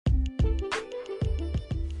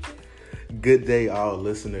Good day, all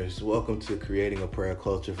listeners. Welcome to Creating a Prayer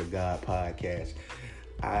Culture for God podcast.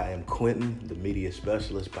 I am Quentin, the media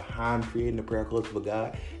specialist behind Creating a Prayer Culture for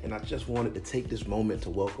God, and I just wanted to take this moment to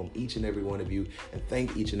welcome each and every one of you and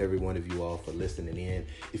thank each and every one of you all for listening in.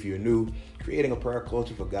 If you're new, Creating a Prayer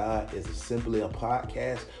Culture for God is simply a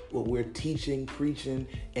podcast where we're teaching, preaching,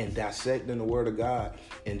 and dissecting the Word of God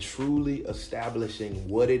and truly establishing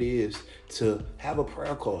what it is to have a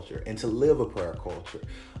prayer culture and to live a prayer culture.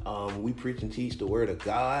 We preach and teach the Word of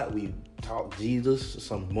God. We talk Jesus,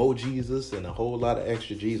 some more Jesus, and a whole lot of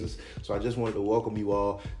extra Jesus. So I just wanted to welcome you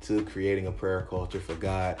all to Creating a Prayer Culture for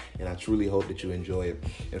God, and I truly hope that you enjoy it.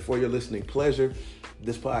 And for your listening pleasure,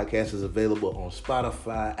 this podcast is available on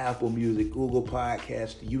Spotify, Apple Music, Google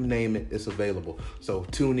Podcasts, you name it, it's available. So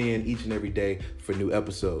tune in each and every day for new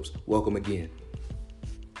episodes. Welcome again.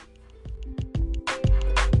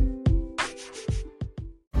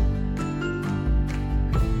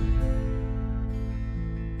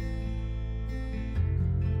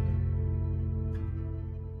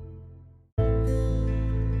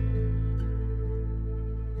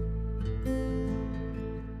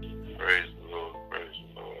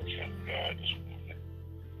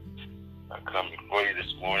 I come before you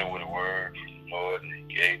this morning with a word from the Lord that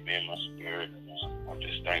He gave me in my spirit. I'm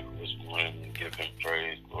just thankful this morning and give Him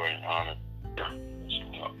praise, glory, and honor.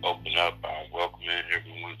 So open up by welcoming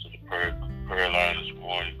everyone to the prayer line this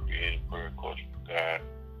morning, creating prayer culture for God.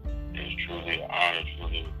 It's truly an honor,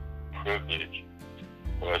 truly a privilege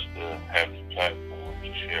for us to have the platform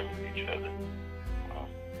to share with each other.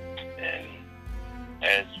 And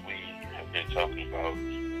as we have been talking about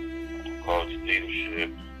call to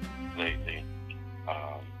leadership lately,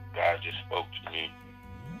 God just spoke to me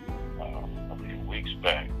a few weeks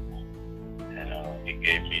back, and He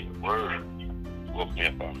gave me the word. He woke me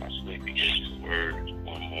up out of my sleep. He gave me the word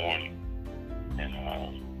one morning, and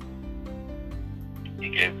He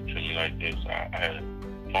gave it to me like this. I had a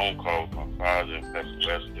phone call with my father and Pastor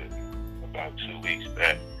Lester about 2 weeks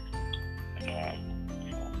back,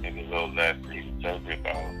 and maybe a little less. He was telling me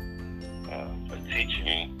about a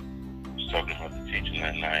teaching. He was talking about the teaching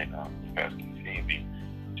that night. Pastor Phoebe,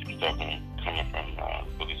 she was coming from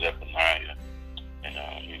the book of Zephaniah, and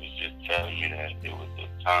he was just telling me that it was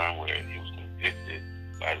a time where he was convicted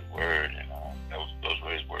by the word, and those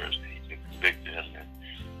were his words. He convicted him, and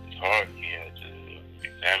his heart, he had to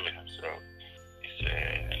examine himself. He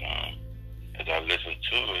said, and as I listened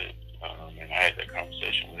to it, and I had that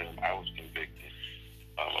conversation with him, I was convicted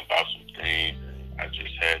about some things, and I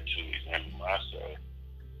just had to examine myself.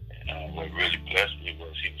 And what really blessed me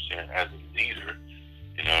was he was saying, as a leader,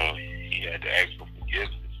 he had to ask for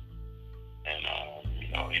forgiveness. And,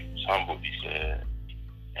 he was humbled, he said.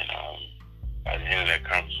 And by the end of that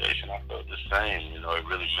conversation, I felt the same. It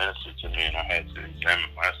really ministered to me, and I had to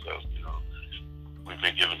examine myself. We've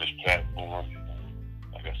been given this platform.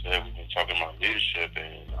 Like I said, we've been talking about leadership,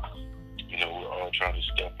 and, we're all trying to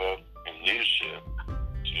step up in leadership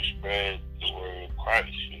to spread the word of Christ,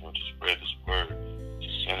 to spread this word to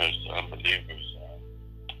sinners, to unbelievers.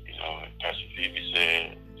 And Pastor Phoebe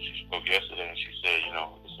said, she spoke yesterday, and she said,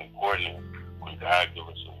 it's important when God gives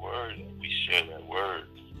us a word, that we share that word,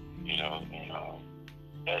 and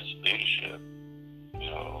that's leadership,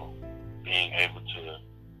 being able to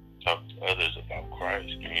talk to others about Christ,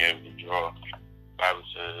 being able to draw. The Bible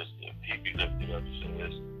says, if he be lifted up, it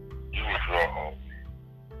says, you will draw all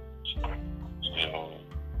men. So,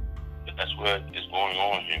 that's what is going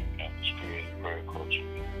on here at this Creative Prayer Culture.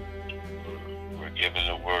 We're given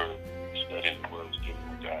the word, studying the word, giving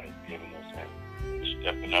what God has given us, and we're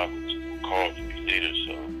stepping up, we're called to be leaders.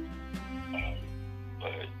 So,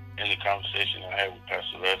 but in the conversation I had with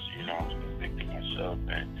Pastor Lester, I was convicted myself,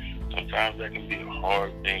 and sometimes that can be a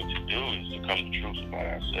hard thing to do, is to come to truth about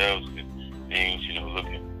ourselves and things,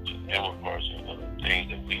 looking to the inward parts and other things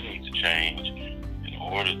that we need to change in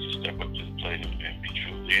order to step up to the plate and be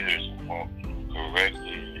true leaders and walk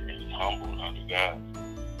correctly and humble under God.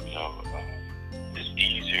 It's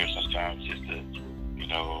easier sometimes just to,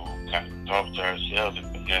 kind of talk to ourselves and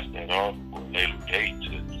finesse that off for a later date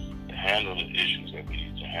to handle the issues that we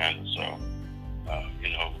need to handle. So,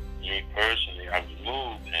 me personally, I was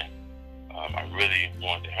moved, and I really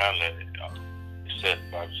wanted to handle it. The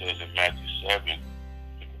Bible says in Matthew 7,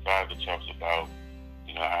 the Bible talks about,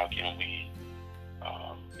 how can we,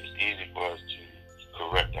 it's easy for us to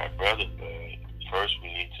correct our brother, but first we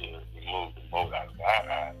need to remove the mote out of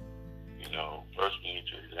our eye. First we need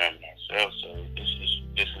to examine ourselves. So this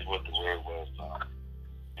is what the word was.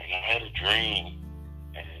 And I had a dream,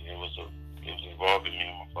 and it was involving me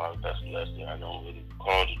and my father, Pastor Lester. I don't really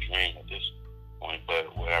recall the dream at this point,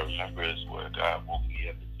 but what I remember is where God woke me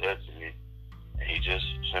up and said to me, just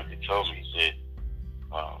simply told me, he said,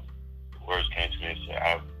 the words came to me and said,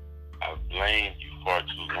 I've blamed you far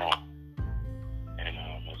too long. And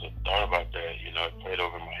as I thought about that, it played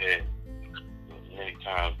over my head many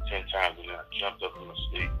times, 10 times, and then I jumped up in my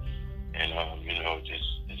sleep. And,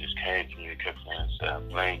 it just came to me and kept saying, I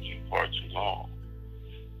blamed you far too long.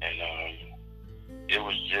 And it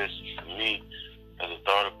was just, for me, as I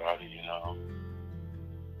thought about it,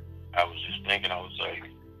 I was just thinking, I was like,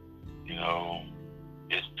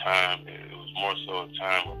 it's time. It was more so a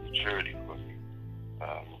time of maturity for me, a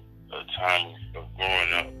time of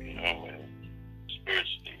growing up, and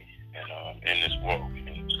spiritually, and in this walk, and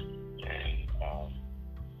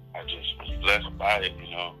I just was blessed by it,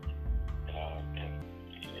 and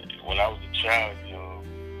when I was a child,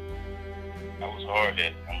 I was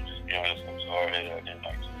hard-headed. I'm just being honest. I was hard-headed. I didn't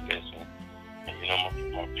like to listen,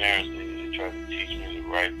 and my parents they tried to teach me the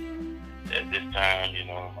right. At this time, in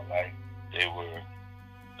my life, they were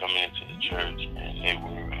coming into the church, and they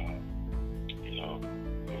were,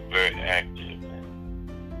 very active.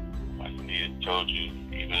 And like Leah told you,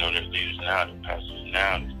 even though they're leaders now, they're pastors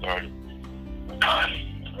now, they started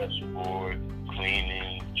usher board,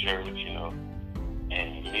 cleaning, church,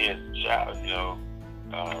 And me as a child,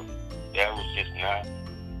 that was just not,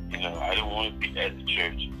 I didn't want to be at the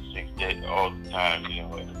church 6 days all the time, As a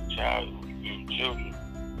child, we were children.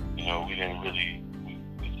 We didn't really,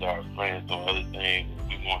 we started friends doing other things.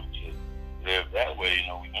 We wanted to live that way,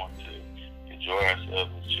 we wanted to enjoy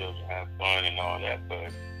ourselves as children, have fun and all that.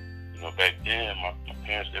 But, back then, my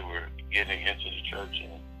parents, they were getting into the church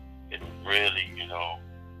and it was really, they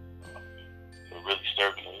were really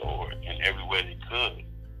serving the Lord in every way they could.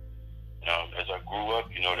 As I grew up,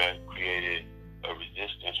 that created a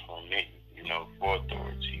resistance from me, for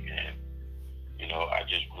authority. And, I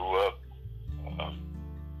just grew up,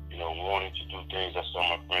 wanting to do things I saw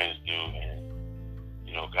my friends do, and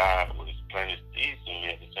God was planting seeds in me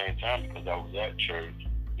at the same time because I was at church.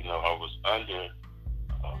 I was under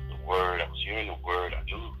the Word. I was hearing the Word. I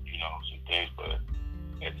knew, some things, but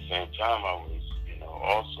at the same time, I was,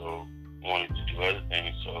 also wanting to do other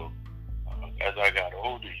things. So as I got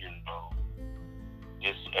older,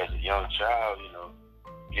 just as a young child,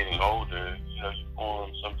 getting older, you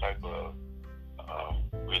form some type of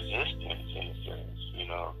resistance in a sense,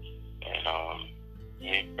 And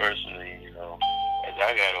me personally, as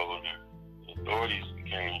I got older, the authorities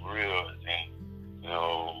became real, and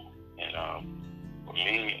for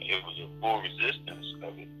me, it was a full resistance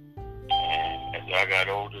of it. And as I got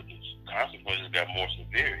older, the consequences got more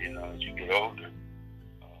severe. As you get older,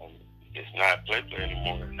 it's not play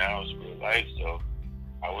anymore. Now it's real life. So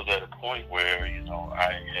I was at a point where I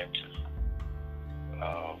had to.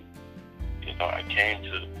 I came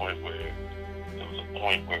to the point where there was a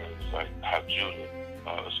point where it was like how Jonah.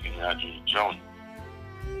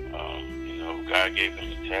 God gave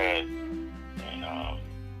him a task and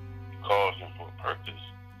he called him for a purpose.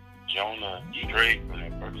 Jonah strayed from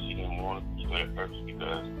that purpose. He didn't want to pursue that purpose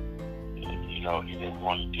because he didn't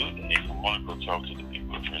want to do that. He didn't want to go talk to the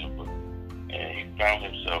people in Nineveh. And he found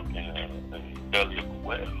himself in the belly of a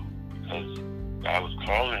whale because God was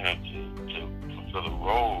calling him to fulfill a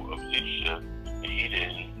role of leadership, and he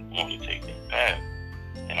didn't want to take that path.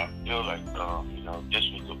 And I feel like, this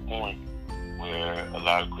was the point where a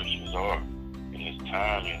lot of Christians are in this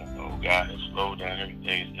time. God has slowed down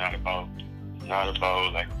everything. It's not about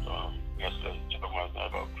like, it's not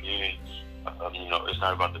about creating. It's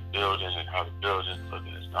not about the building and how the building's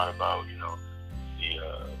looking. It's not about, the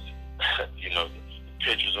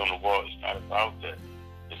pictures on the wall. It's not about that.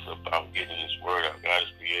 It's about getting this word out. God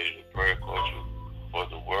has created a prayer culture for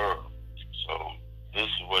the world. So this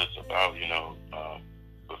is what it's about,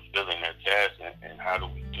 fulfilling that task, and how do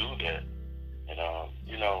we do that? And,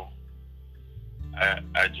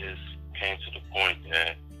 I just came to the point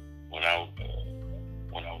that when I was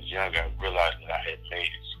young, I realized that I had made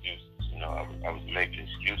excuses. I was making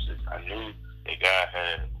excuses. I knew that God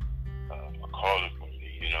had a calling for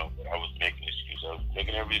me, but I was making excuses. I was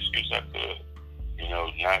making every excuse I could,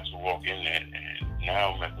 not to walk in there. And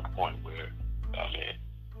now I'm at the point where,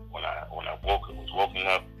 when I was woken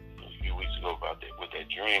up a few weeks ago with that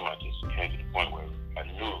dream, I just came to the point where I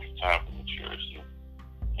knew it was time for maturity.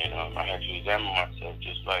 And I had to examine myself,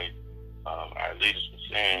 just like our leaders were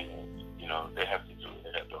saying. They have to do it.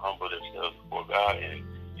 They have to humble themselves before God and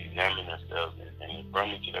examine themselves. And it brought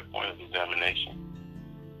me to that point of examination.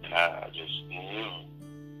 And I just knew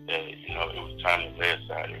that, it was time to lay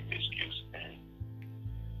aside every excuse. And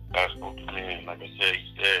God spoke to me, and like I said, He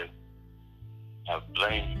said, I've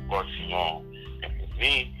blamed you far too long. And for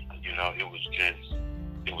me,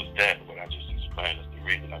 it was that, what I just explained. That's the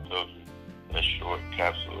reason I told you that's short.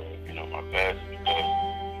 encapsulate, my past, because,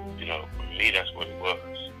 for me, that's what it was.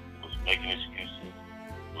 It was making excuses.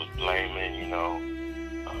 It was blaming,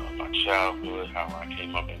 my childhood, how I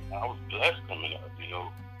came up, and I was blessed coming up,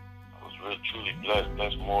 I was really, truly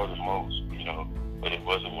blessed more than most, but it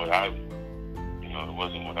wasn't what I wanted. It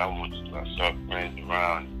wasn't what I wanted. So I saw friends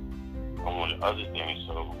around. I wanted other things,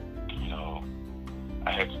 so, I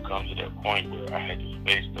had to come to that point where I had to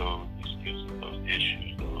face those excuses, those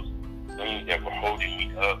issues, those things that were holding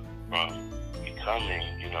me up from becoming,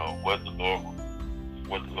 what the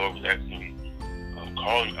Lord was asking me,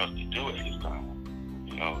 calling us to do at this time,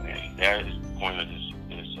 and that is the point of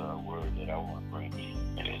this word that I want to bring.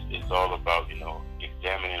 And it's all about,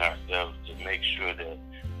 examining ourselves to make sure that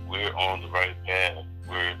we're on the right path.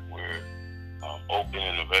 We're open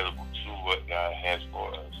and available to what God has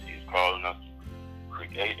for us. He's calling us to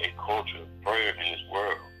create a culture of prayer in this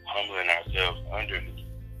world, humbling ourselves under Him,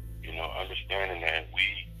 understanding that we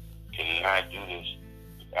cannot do this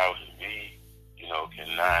without Him. We,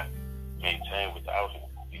 cannot maintain without Him.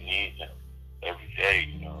 We need Him every day,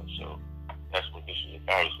 So that's what this is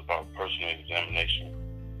about. It's about personal examination,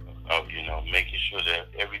 about, making sure that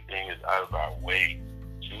everything is out of our way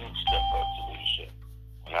to step up to leadership.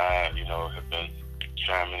 And I, have been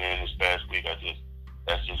chiming in this past week.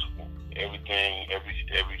 That's just everything,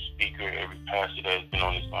 every speaker, every pastor that's been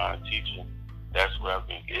on this line teaching, that's what I've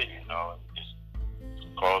been getting, It's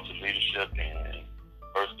a call to leadership, and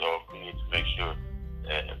first off, we need to make sure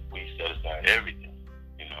that we set aside everything,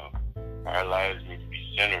 Our lives need to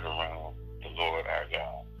be centered around the Lord our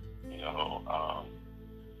God,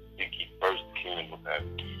 Seek ye first the kingdom of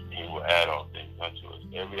heaven, and He will add all things unto us.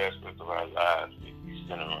 Every aspect of our lives needs to be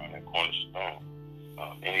centered around that cornerstone.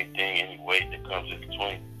 Any weight that comes in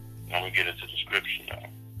between. Now we get into the scripture now.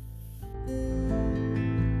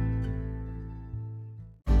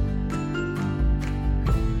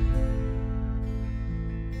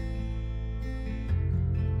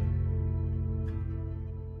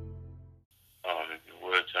 If you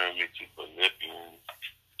would turn me to Philippians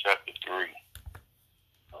chapter 3.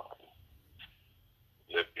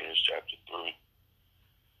 Philippians chapter 3.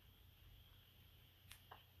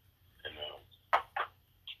 And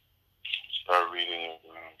start reading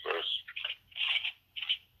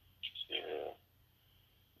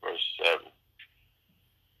verse 7.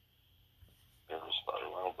 Then we start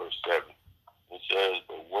around verse 7. It says,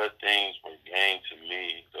 "But what things were gained to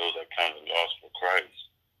me, those I counted lost for Christ.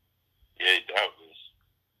 Yea, doubtless,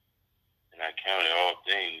 and I counted all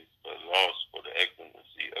things but loss for the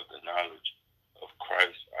excellency of the knowledge of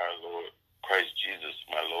Christ our Lord, Christ Jesus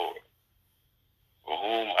my Lord, for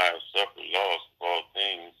whom I have suffered loss of all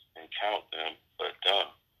things, and count them but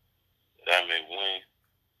dung, that I may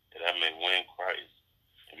win Christ,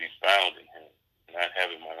 and be found in Him, not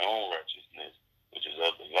having my own righteousness, which is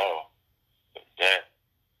of the law, but that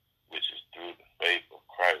which is through the faith of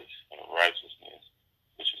Christ, and righteousness,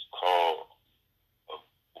 which is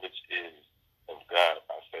of God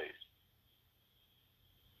by faith."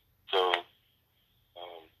 So,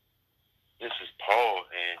 this is Paul,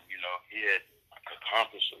 and, he had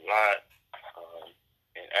accomplished a lot,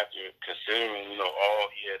 and after considering, all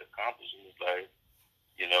he had accomplished in his life,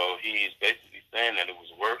 he's basically saying that it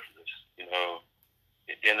was worthless,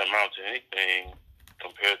 it didn't amount to anything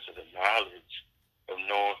compared to the knowledge of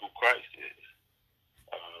knowing who Christ is.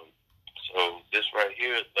 So this right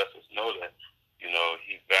here lets us know that,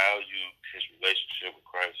 he valued his relationship with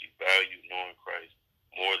Christ. He valued knowing Christ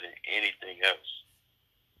more than anything else.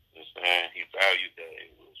 You understand? He valued that.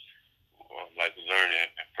 It was, like we learned in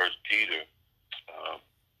 1 Peter,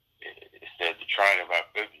 it said the trying of our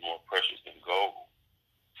faith is more precious than gold.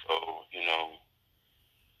 So,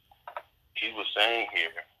 he was saying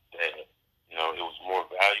here that, it was more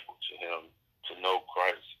valuable to him to know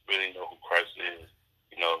Christ, really know who Christ is,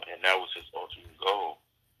 and that was his ultimate goal.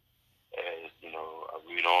 As, I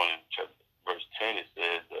read on in verse 10, it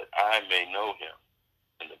says that I may know Him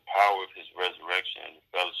and the power of His resurrection and the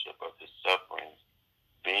fellowship of His sufferings,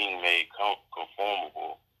 being made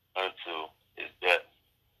conformable unto His death,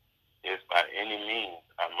 if by any means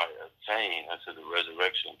I might attain unto the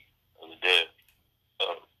resurrection of the dead.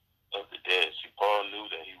 See, Paul knew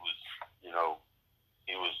that he was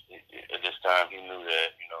at this time he knew that,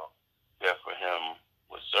 death for him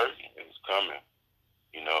was certain. It was coming,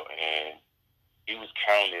 and he was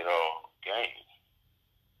counting it all gain.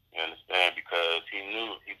 You understand? Because he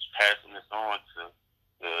knew he was passing this on to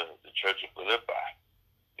the church of Philippi.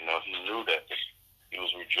 He knew that he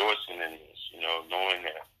was rejoicing in this, knowing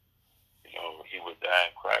that, he would die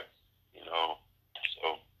in Christ,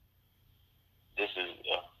 So this is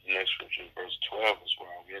the next scripture, verse 12 is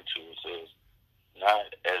where I'll get to. It says,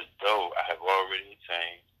 not as though I have already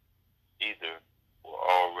attained, either were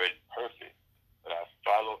already perfect, but I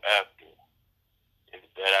follow after, if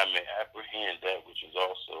that I may apprehend that which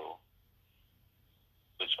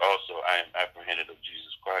also I am apprehended of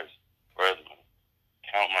Jesus Christ. Brethren,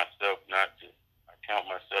 count myself not to, I count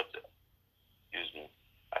myself to, excuse me,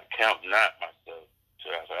 I count not myself to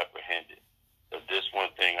have apprehended. But this one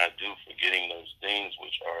thing I do, forgetting those things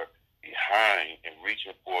which are behind and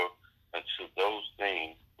reaching forth unto those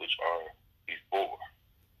things which are before.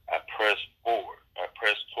 I press forward, I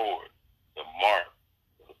press toward the mark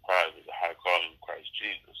of the prize of the high calling of Christ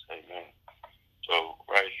Jesus. Amen. So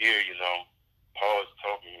right here, Paul is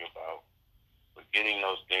talking about forgetting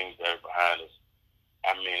those things that are behind us.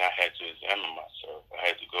 I mean, I had to examine myself. I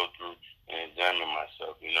had to go through and examine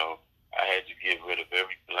myself. I had to get rid of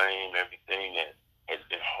every blame, everything that has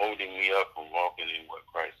been holding me up from walking in what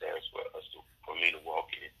Christ asked for me to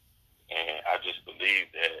walk in. And I just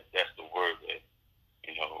believe that that's the word that,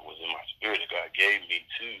 was in my spirit that God gave me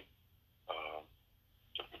to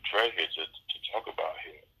portray here, to talk about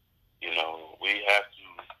here. We have to,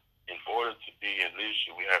 in order to be in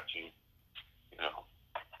leadership, we have to,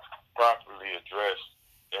 properly address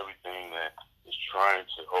everything that is trying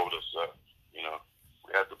to hold us up.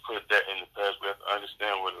 We have to put that in the past. We have to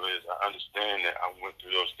understand what it is. I understand that I went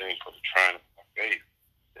through those things for the trying of my faith.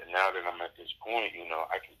 That now that I'm at this point,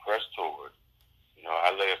 I can press toward. I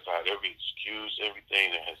lay aside every excuse,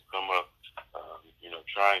 everything that has come up,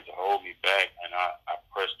 trying to hold me back, and I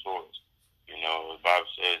press towards. The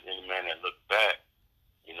Bible says, any man that looks back,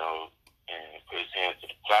 and put his hands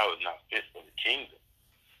to the plow is not fit for the kingdom.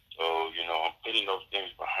 So, I'm putting those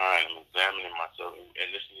things behind. I'm examining myself, and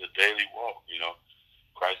this is a daily walk.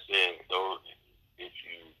 Christ said, though, if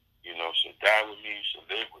you, should die with me, you should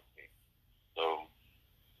live with me. So,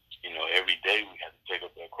 every day we have to take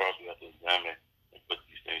up that cross. We have to examine and put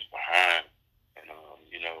these things behind. And,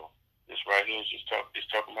 this right here is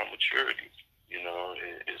it's talking about maturity.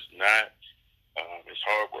 It's not, it's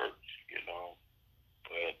hard work,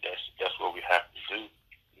 but that's what we have to do.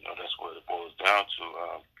 That's what it boils down to.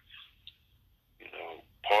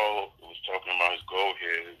 Paul was talking about his goal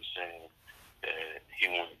here. He was saying that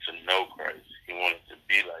he wanted to know Christ. He wanted to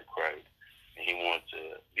be like Christ. And he wanted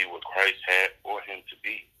to be what Christ had for him to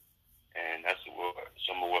be. And that's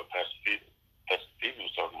some of what Pastor Phoebe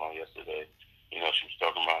was talking about yesterday. She was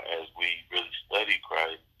talking about as we really study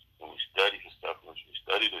Christ, when we study his supplements, we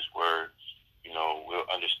study this word, we'll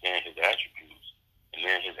understand his attributes. And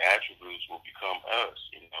then his attributes will become us,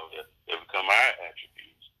 they become our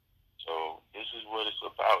attributes. So this is what it's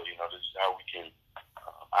about. This is how we can,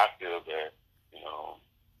 I feel that,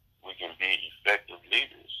 we can be effective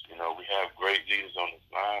leaders. We have great leaders on this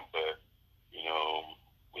line, but,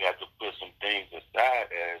 we have to put some things aside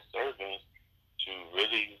as servants to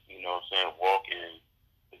really, walk in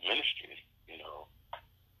the ministry.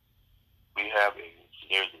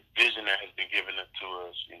 There's a vision that has been given to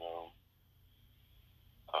us,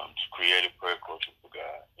 to create a prayer culture for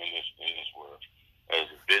God in this world.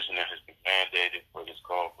 There's a vision that has been mandated for this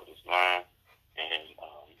call, for this line, and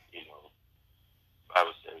the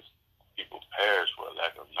Bible says people perish for a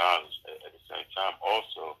lack of knowledge. At the same time,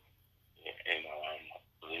 also, and I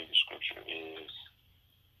believe the scripture is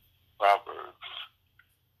Proverbs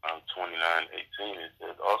 29:18. It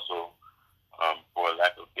says also for a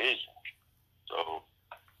lack of vision. So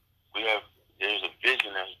there's a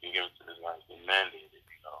vision that has been given to this line, it's been mandated,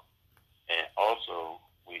 and also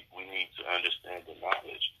we need to understand the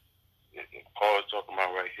knowledge. Paul is talking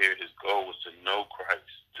about right here, his goal was to know Christ,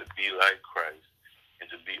 to be like Christ, and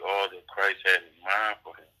to be all that Christ had in mind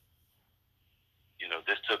for him.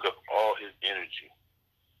 This took up all his energy.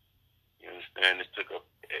 You understand? This took up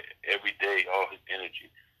every day all his energy.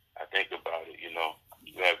 I think about it, you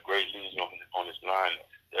have great leaders on this line that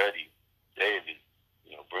study daily,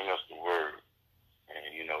 bring us the word.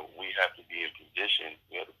 And, we have to be in position.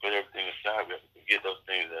 We have to put everything aside. We have to forget those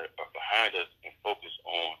things that are behind us and focus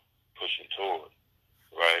on pushing toward,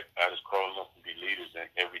 right? God is calling us to be leaders in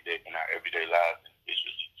our everyday lives, and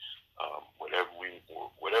issues, whatever we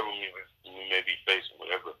may be facing,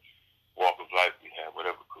 whatever walk of life we have,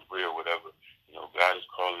 whatever career, whatever, God is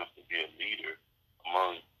calling us to be a leader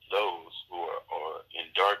among those who are in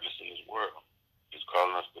darkness in this world. He's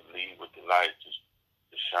calling us to lead with the light, to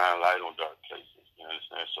shine light on dark places. You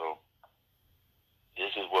understand? So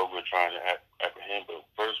this is what we're trying to apprehend. But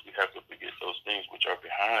first, we have to forget those things which are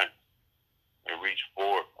behind and reach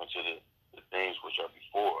forward unto the things which are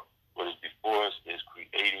before. What is before us is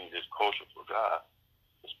creating this culture for God,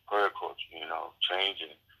 this prayer culture,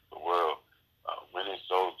 changing the world, winning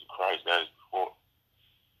souls to Christ. That is before.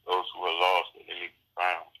 Those who are lost, that they may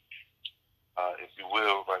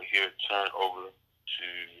here turn over to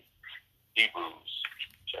Hebrews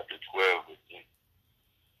chapter 12 with me.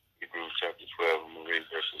 Hebrews chapter 12, I'm going to read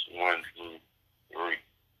verses 1 through 3.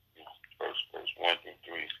 Verse 1 through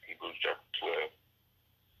 3, Hebrews chapter 12.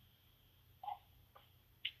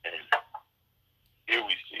 And here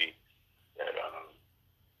we see that,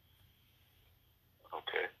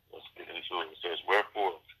 okay, let's get into it. It says,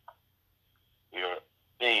 wherefore, we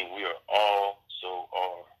are all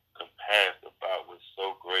compassed about with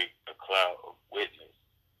so great a cloud of witness.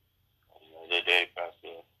 The other day,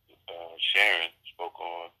 Pastor Sharon spoke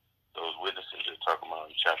on those witnesses they're talking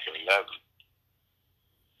about in chapter 11.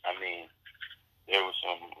 I mean, there was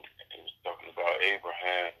it was talking about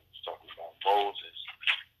Abraham, it was talking about Moses,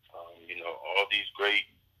 all these great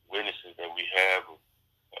witnesses that we have of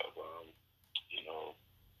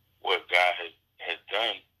what God has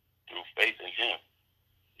done through faith in him.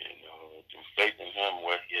 Through faith in him,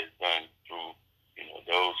 what he has done through,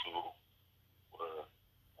 those who were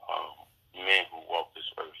men who walked this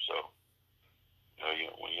earth. So,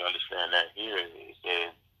 when you understand that here, it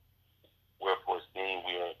says, wherefore, seeing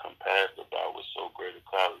we are compassed about with so great a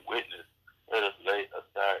cloud of witness, let us lay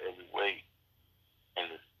aside every weight and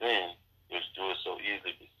the sin which doeth so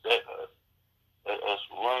easily beset us. Let us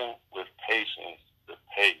run with patience the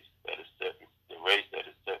race that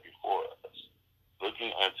is set before us,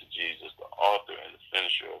 looking unto Jesus, the author and the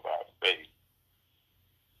finisher of our faith,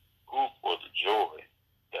 who for the joy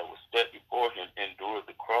that was set before him endured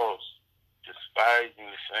the cross, despising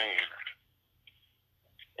the shame,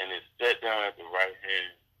 and is set down at the right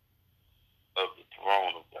hand of the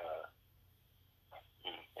throne of God.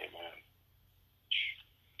 Amen.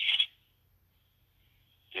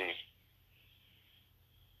 See,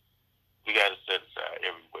 we got to set aside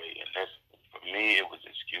every way, and that's, for me, it was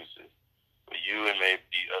excuses. For you, it may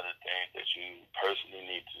be other things that you personally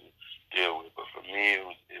need to deal with, but for me, it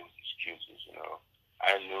was excuses.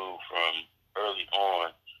 I knew from early on,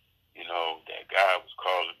 that God was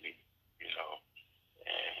calling me, and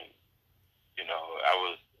I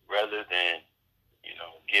was, rather than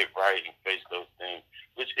get right and face those things,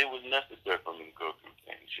 which it was necessary for me to go through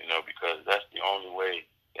things, because that's the only way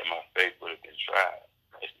that my faith would have been tried.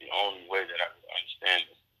 It's the only way that I could understand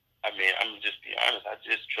this. I mean, I'm just be honest, I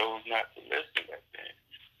just chose not to listen back then.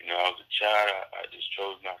 I was a child, I just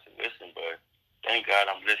chose not to listen, but thank God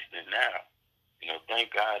I'm listening now.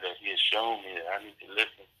 Thank God that he has shown me that I need to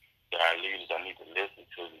listen to our leaders. I need to listen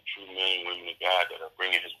to the true men and women of God that are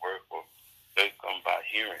bringing his word forth. Faith comes by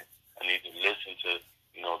hearing. I need to listen to,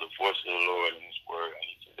 the voice of the Lord in his word. I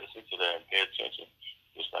need to listen to that and pay attention,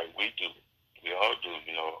 just like we do. We all do,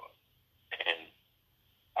 and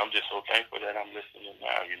I'm just so thankful that I'm listening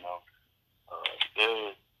now, There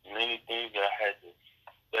were many things that I had to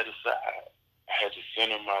set aside. I had to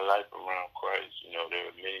center my life around Christ. There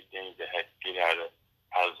were many things that had to get out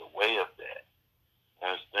of the way of that.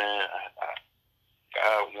 Understand?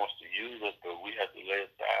 God wants to use us, but we have to lay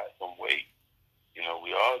aside some weight.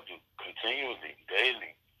 We all do, continually,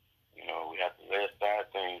 daily. We have to lay aside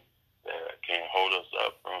things that can hold us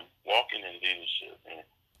up from walking in leadership and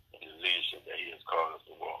the leadership that he has called us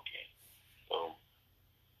to walk in. So,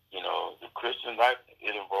 the Christian life,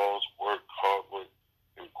 it involves work, hard work.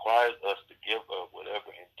 It requires us to give up whatever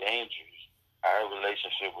endangers our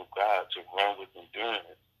relationship with God, to run with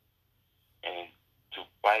endurance, and to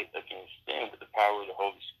fight against sin with the power of the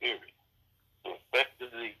Holy Spirit.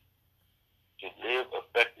 To live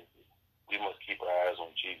effectively, we must keep our eyes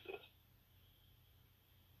on Jesus.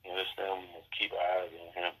 You understand? We must keep our eyes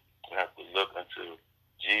on him. We have to look unto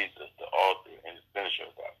Jesus, the author and the finisher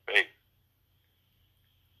of our faith,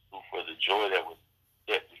 who for the joy that was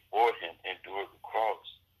set before him endured the cross.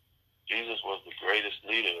 Jesus was the greatest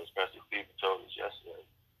leader, as Pastor Phoebe told us yesterday.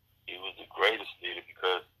 He was the greatest leader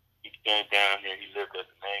because he came down here, he lived as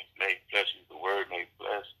a man made flesh, he was the word made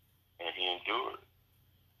flesh, and he endured.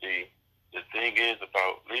 See, the thing is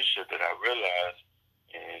about leadership that I realized,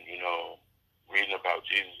 and, reading about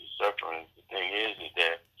Jesus' suffering, the thing is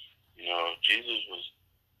that, Jesus was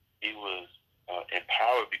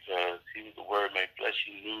empowered because he was the word made flesh.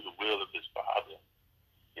 He knew the will of his Father.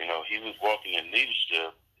 He was walking in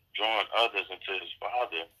leadership, drawing others into his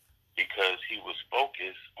Father because he was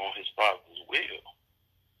focused on his Father's will.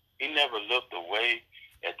 He never looked away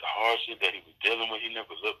at the hardship that he was dealing with. He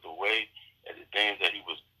never looked away at the things that he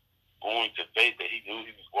was going to face, that he knew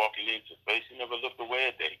he was walking into face. He never looked away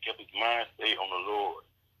at that. He kept his mind stayed on the Lord.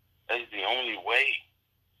 That is the only way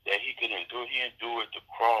that he could endure. He endured the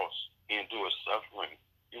cross. He endured suffering.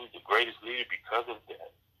 He was the greatest leader because of that.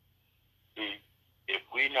 See, if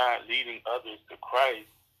we're not leading others to Christ,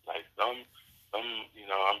 like some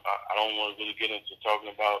I don't want to really get into talking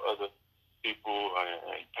about other people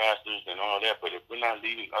and pastors and all that, but if we're not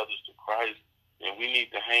leading others to Christ, then we need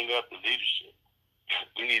to hang up the leadership.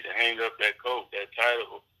 We need to hang up that coat, that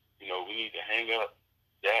title. We need to hang up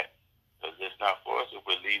that, because it's not for us if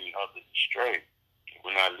we're leading others astray. If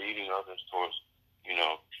we're not leading others towards,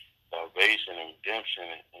 salvation and redemption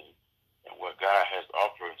and what God has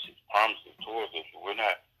offered His promises towards us. If we're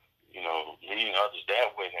not, leading others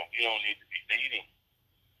that way, then we don't need to be leading.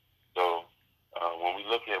 So when we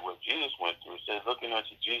look at what Jesus went through, it says, looking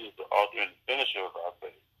unto Jesus, the author and the finisher of our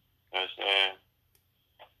faith. Understand?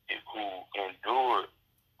 Who endured,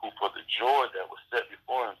 who for the joy that was set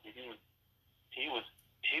before him, he was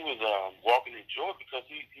walking in joy because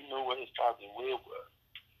he knew what his Father's will was.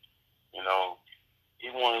 He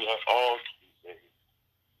wanted us all to be saved.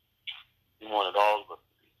 He wanted all of us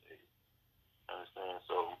to be saved. Understand?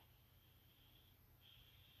 So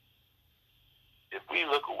if we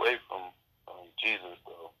look away from Jesus,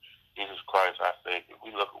 though, Jesus Christ, our Savior, if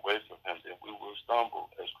we look away from Him, then we will stumble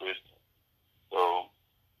as Christians. So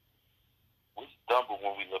we stumble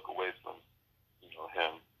when we look away from,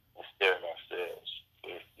 Him and stare at ourselves.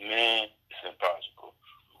 With man, it's impossible.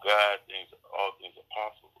 With God, all things are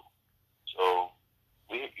possible. So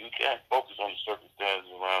you can't focus on the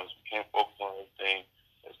circumstances around us. We can't focus on everything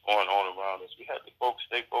that's going on around us. We have to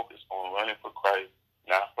stay focused on running for Christ,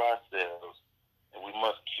 not for ourselves. And we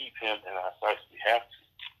must keep Him in our sights. We have to.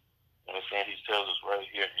 Understand? He tells us right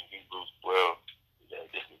here in Hebrews 12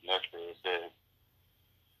 that this is necessary. It says,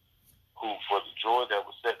 who for the joy that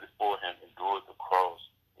was set before Him endured the cross,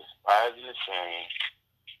 despising the shame,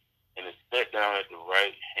 and is set down at the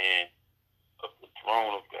right hand of the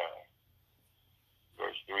throne of God.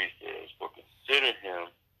 Verse 3 says, for consider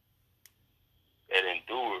Him that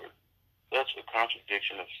endured such a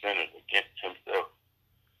contradiction of sinners against Himself.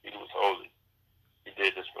 He was holy. He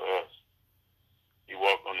did this for us. He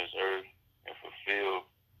walked on this earth and fulfilled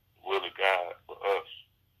the will of God for us,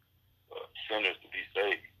 sinners, to be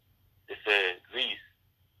saved. It said, least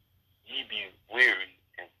ye be weary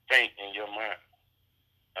and faint in your mind.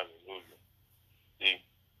 Hallelujah. See,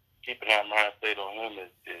 keeping our mind stayed on Him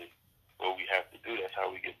is what we have to do. That's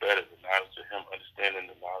how we get better. The knowledge of Him, understanding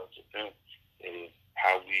the knowledge of Him is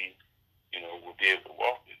how we, will be able to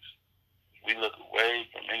walk this. If we look away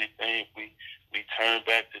from anything, if we turn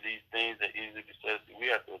back to these things that easily beset us,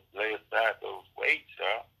 we have to lay aside those weights,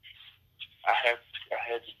 y'all. I had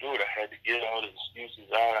to do it. I had to get all the excuses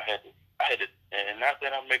out. I had to, and not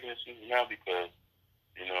that I'm making excuses now because,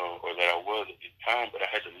 or that I was at the time, but I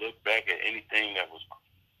had to look back at anything that was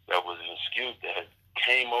an excuse that had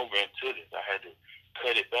came over into this. I had to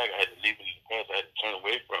cut it back. I had to leave it in the past. I had to turn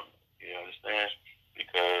away from it. You understand?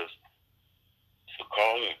 Because it's a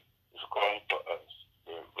calling. It's a calling for us.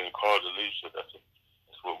 We're being called to leadership. That's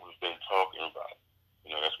what we've been talking about.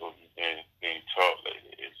 That's what we've been being taught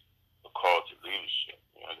lately. Is a call to leadership.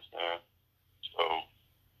 You understand? So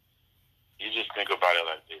you just think about it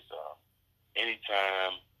like this.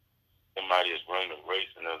 Anytime somebody is running a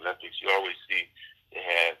race in the Olympics, you always see they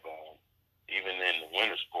have, even in the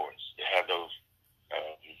winter sports, they have those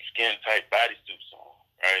skin-tight bodysuits on,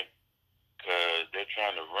 right? Because they're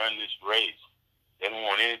trying to run this race. They don't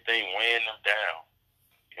want anything weighing them down.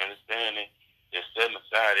 You understand it? They're setting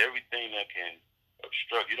aside everything that can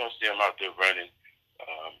obstruct. You don't see them out there running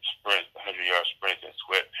sprints, 100-yard sprints in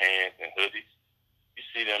sweatpants and hoodies. You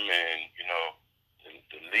see them in,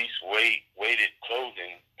 the least weighted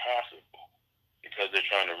clothing possible because they're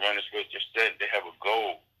trying to run this race. They have a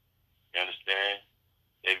goal. You understand?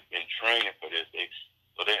 They've been training for this.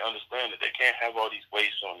 So they understand that they can't have all these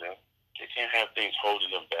weights on them. They can't have things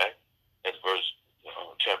holding them back. As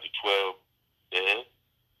chapter 12 says,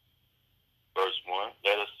 verse 1,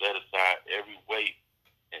 let us set aside every weight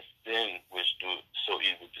and sin which do so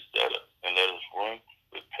easily beset us, and let us run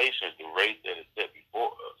with patience the race that is set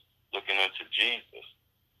before us, looking unto Jesus.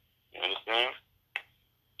 You understand?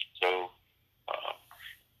 So,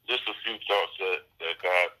 just a few thoughts that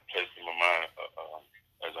God placed in my mind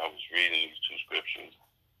as I was reading these two scriptures,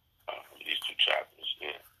 these two chapters.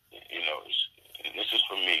 And this is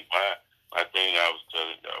for me. My thing I was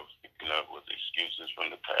thinking of was excuses from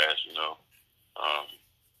the past.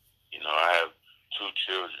 I have two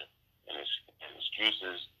children, and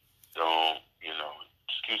excuses don't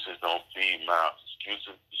feed mouths.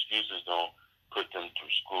 Excuses don't put them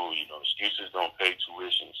through school. Excuses don't pay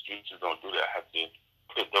tuition. Excuses don't do that. I have to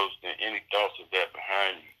put any thoughts of that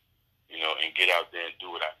behind me, and get out there and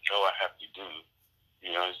do what I know I have to do.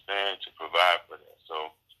 You understand? To provide for that.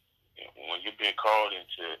 So, when you're being called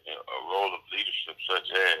into a role of leadership, such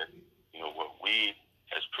as what we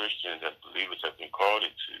as as Christians, as believers, have been called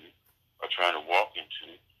into or trying to walk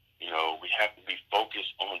into, we have to be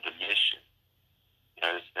focused on the mission. You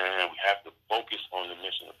understand? We have to focus on the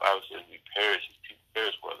mission. The Bible says people perish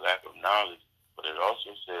for a lack of knowledge, but it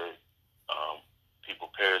also says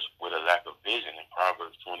people perish with a lack of vision in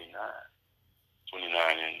Proverbs 29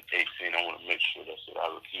 and 18. I want to make sure that's it. I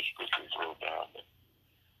will keep scriptures rolled down, but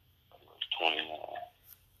Proverbs 29.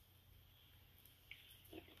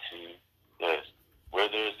 Yes. Where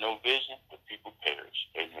there is no vision, the people perish.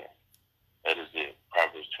 Amen. That is it.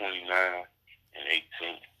 Proverbs 29 and 18.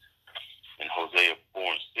 And Hosea 4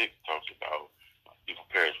 and 6 talks about people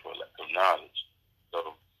perish for lack of knowledge.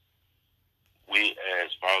 So we as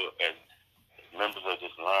members of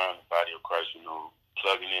this line, the body of Christ,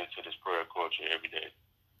 plugging into this prayer culture every day,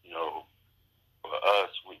 for us,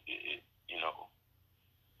 we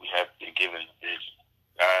have been given the vision.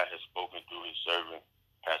 God has spoken through his servant,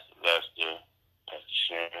 Pastor Lester, Pastor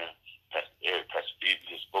Sharon, Pastor Eric, Pastor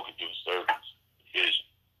Phoebe, has spoken through his servants, the vision.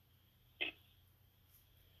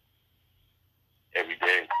 Every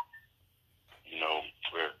day,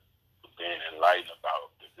 we're being enlightened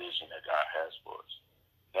about the vision that God has for us.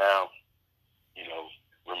 Now,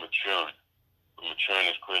 we're maturing. We're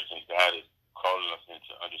maturing as Christians. God is calling us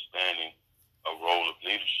into understanding a role of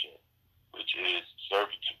leadership, which is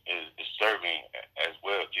serving as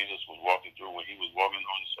well. Jesus was walking through, when he was walking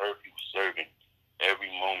on this earth, he was serving.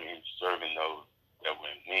 Every moment he was serving those that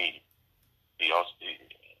were in need. He also,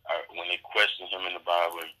 when they questioned him in the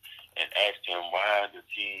Bible and asked him, why does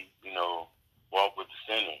he, walk with the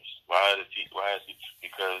sinners? Why is he? Because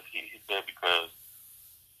he said,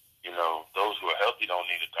 those who are healthy don't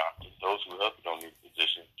need a doctor. Those who are healthy don't need a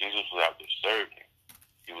physician. Jesus was out there serving.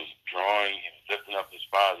 He was drawing and lifting up his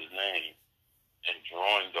Father's name and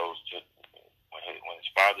drawing those to, when his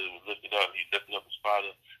Father was lifted up, he lifted up his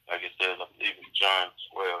Father, like it says, I believe in John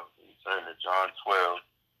 12. He turned to John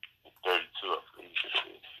 12 and 32, I believe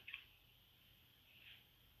it is.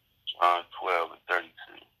 John 12 and 32.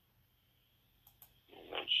 Let me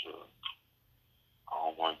make sure. I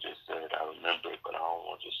don't want to just say it. I remember it, but I don't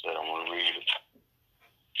want to just say it. I want to read it.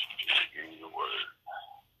 Give you the word.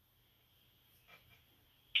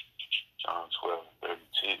 John 12 and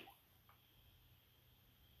 32.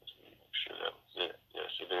 Let me make sure that was it.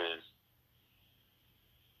 Yes, it is.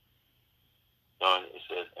 It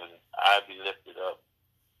says, and I be lifted up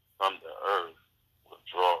from the earth will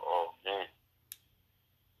draw all men.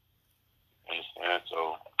 Understand?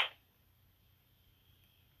 So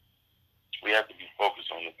we have to be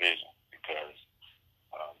focused on the vision because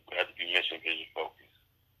we have to be mission vision focused.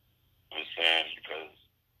 Understand? Because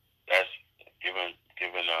that's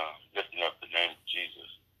lifting up the name of Jesus,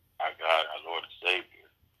 our God, our Lord and Savior.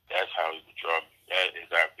 That's how he would draw me. That is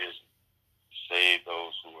our vision. Save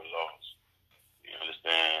those who are lost. You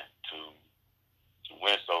understand? To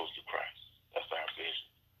win souls to Christ. That's our vision.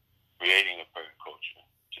 Creating a prayer culture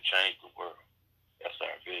to change the world. That's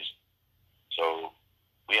our vision. So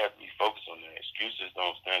we have to be focused on that. Excuses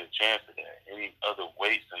don't stand a chance of that. Any other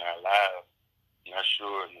waste in our lives, I'm not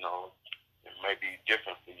sure, it may be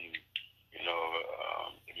different for you.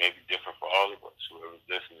 It may be different for all of us, whoever's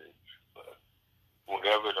listening. But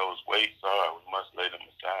whatever those weights are, we must lay them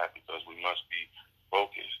aside because we must be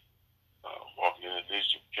focused. Walking in the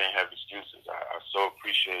leadership, we can't have excuses. I so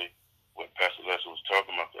appreciate what Pastor Lester was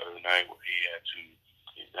talking about the other night, where he had to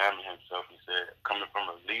examine himself. He said, coming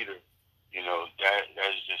from a leader,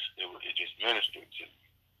 that is just, it just ministered to me.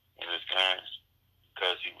 And it's kind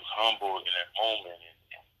because he was humble in that moment and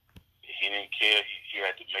he didn't care. He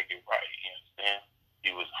had to make it right. You understand?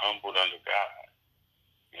 He was humbled under God.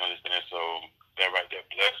 You understand? So that right there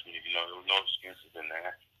blessed me. There was no excuses in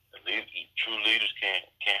that. True leaders can't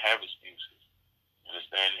have excuses. You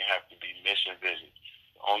understand? They have to be mission vision.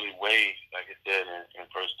 The only way, like I said in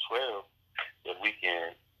verse 12, that we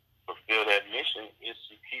can fulfill that mission is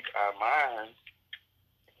to keep our minds,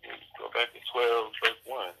 and go back to 12, verse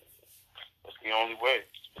 1. That's the only way,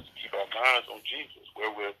 is to keep our minds on Jesus,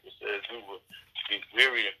 wherewith it says we will be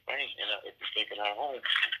weary and faint if we think in our own.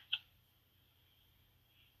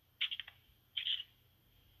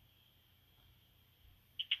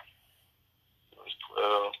 Verse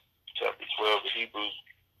 12, chapter 12 of Hebrews,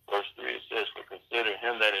 verse 3, it says, for consider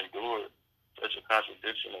him that endured such a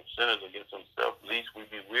contradiction of sinners against himself, lest we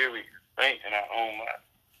be weary and faint in our own mind.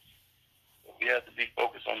 We have to be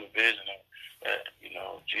focused on the vision that,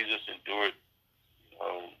 Jesus endured,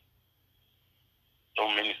 so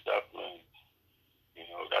many sufferings.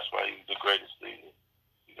 That's why he was the greatest leader,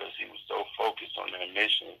 because he was so focused on that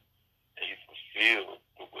mission that he fulfilled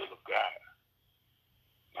the will of God.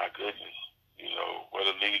 My goodness, what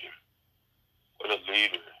a leader. what a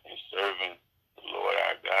leader in serving the Lord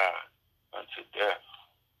our God unto death.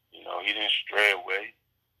 You know, he didn't stray away.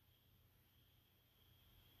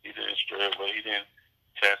 He didn't stray away. He didn't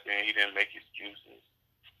tap in. He didn't make excuses.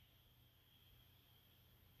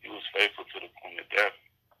 He was faithful to the point of death,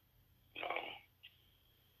 you know,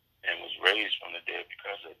 and was raised from the dead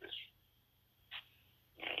because of this.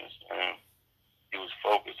 You know, he was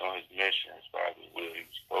focused on his mission as far as his will. He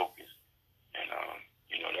was focused. And,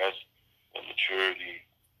 you know, that's the maturity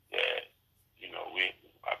that, you know,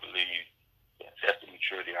 I believe that's the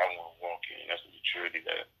maturity I want to walk in. That's the maturity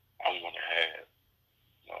that I want to have.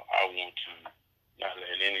 You know, I want to not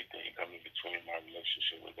let anything come in between my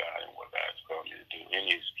relationship with God and what God's called me to do.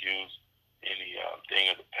 Any excuse, any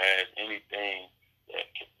thing of the past, anything that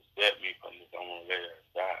can set me from this, I want to let it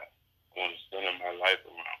aside. I want to center my life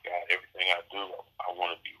around God. Everything I do, I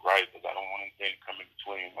want to be right because I don't want anything to come in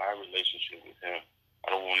between my relationship with Him.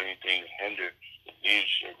 I don't want anything to hinder the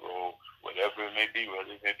leadership role, whatever it may be,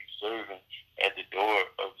 whether it may be serving at the door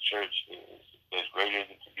of the church as great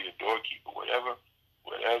as it to be a doorkeeper, whatever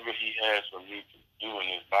He has for me to do in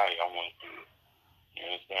His body, I want to do it. You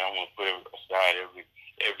understand? I want to put aside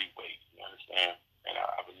every weight. You understand? And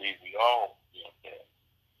I believe we all want that.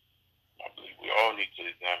 I believe we all need to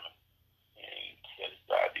examine and set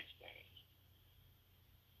aside these things.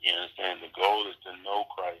 You understand? The goal is to know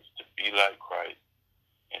Christ, to be like Christ,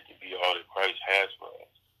 and to be all that Christ has for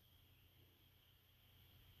us.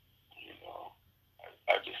 You know,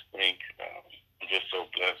 I just think I'm just so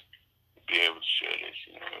blessed to be able to share this.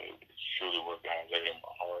 You know, it's truly what God laid in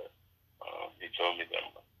my heart. He told me that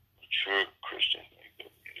mature Christians make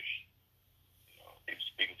good leaders. You know, he was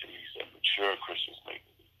speaking to me. He said, mature Christians make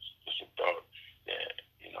good leaders. Just a thought that,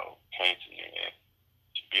 you know, came to me. And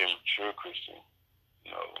to be a mature Christian,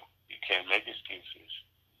 you know, you can't make excuses.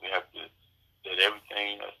 We have to set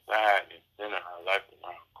everything aside and center our life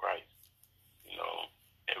around Christ. You know,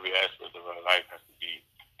 every aspect of our life has to be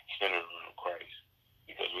centered around Christ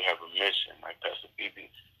because we have a mission. Like Pastor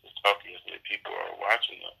Phoebe was talking yesterday, people are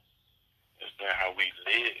watching us. It's not how we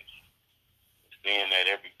live. It's being that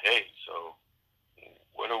every day. So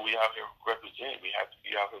what are we out here representing? We have to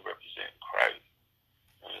be out here representing Christ.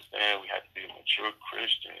 Understand? We have to be a mature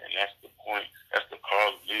Christian, and that's the point. That's the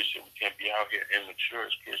call of leadership. We can't be out here immature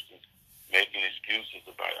as Christians making excuses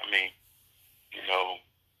about it. I mean, you know,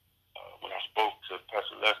 when I spoke to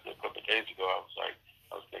Pastor Lester a couple of days ago, I was like,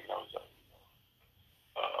 I think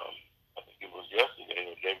it was yesterday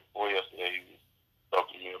or the day before yesterday, he was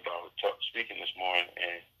talking to me about speaking this morning,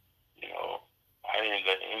 and, you know, I didn't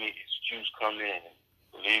let any excuse come in.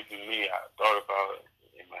 Believe me, I thought about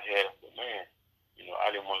it in my head. I said, man, you know,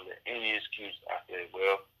 I didn't want to let any excuse. I said,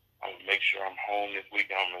 well, I'm going to make sure I'm home this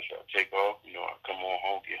weekend. I'm going to make sure I take off. You know, I come on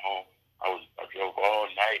home, get home. I drove all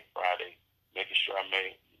night Friday, making sure I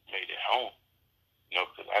made it home. You know,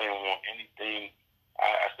 because I didn't want anything.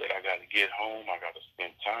 I said I got to get home. I got to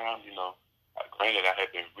spend time. You know, granted I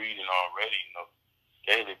had been reading already, you know,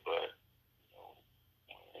 daily, but you know,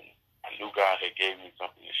 I knew God had gave me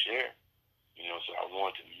something to share. You know, so I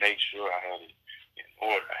wanted to make sure I had it in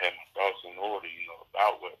order. I had my thoughts in order. You know,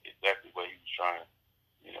 about exactly what He was trying,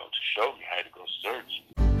 you know, to show me. I had to go search.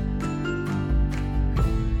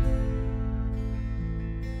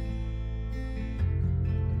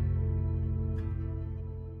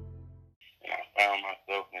 Found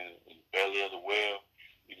myself in the belly of the whale,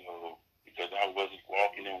 you know, because I wasn't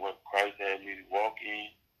walking in what Christ had me to walk in.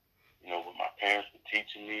 You know, what my parents were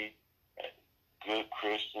teaching me as good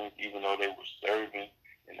Christians, even though they were serving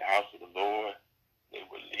in the house of the Lord, they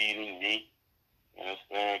were leading me. You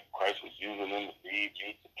understand? Christ was using them to lead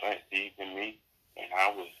me, to plant seeds in me, and I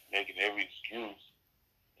was making every excuse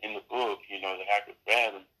in the book, you know, that I could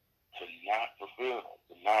fathom to not fulfill that,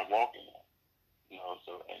 to not walk in that. You know,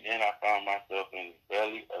 so, and then I found myself in the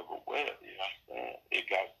belly of a whale, you understand? It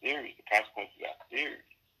got serious. The consequences got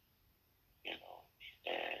serious, you know.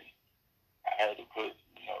 And I had to put,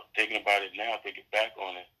 you know, thinking about it now, thinking back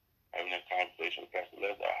on it, having that conversation with Pastor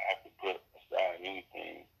Lester, I have to put aside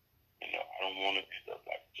anything, you know. I don't want to end up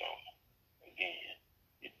like Jonah again.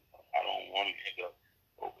 You know, I don't want to end up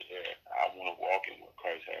over there. I want to walk in what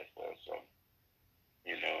Christ has for us. So,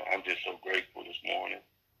 you know, I'm just so grateful this morning.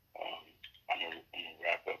 I'm gonna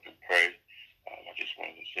wrap up and pray. I just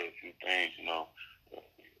wanted to say a few things, you know.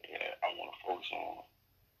 I want to focus on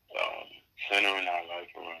centering our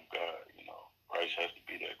life around God. You know, Christ has to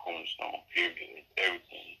be that cornerstone, period, of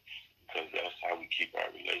everything, because that's how we keep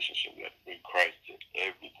our relationship. We have to bring Christ to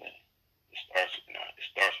everything. It starts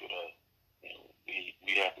with us. You know,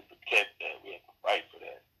 we have to protect that. We have to fight for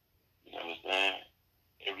that. You understand?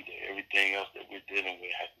 Every day, everything else that we're dealing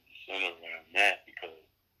with has to be centered around that.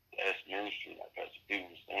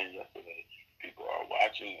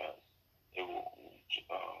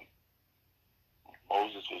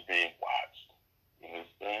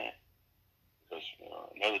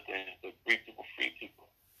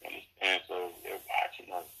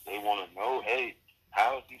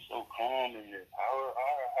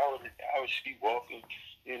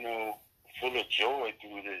 joy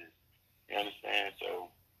through this. You understand? So,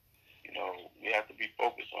 you know, we have to be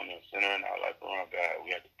focused on the centering our life around God. We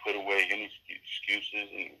have to put away any excuses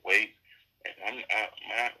and weight. And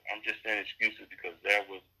I'm just saying excuses because that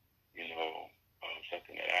was, you know,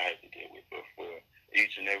 something that I had to deal with. But for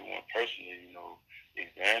each and every one personally, you know,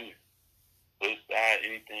 examine, put aside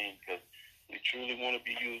anything because we truly want to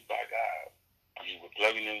be used by God. I mean, we're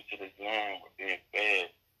plugging into this line. We're being fed,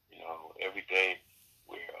 you know, every day.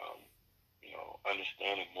 We're, you know,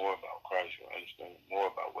 understanding more about Christ. We're understanding more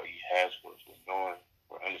about what He has for us.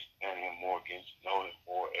 We're understanding Him more, getting to know Him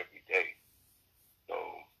more every day. So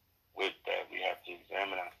with that, we have to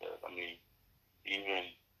examine ourselves. I mean, even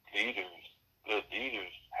leaders, good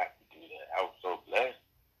leaders have to do that. I was so blessed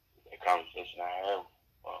with that conversation I had with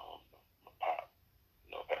my pop,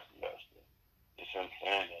 you know, Pastor Lester. Just him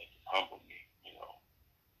saying that just humbled me, you know.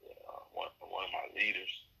 One of my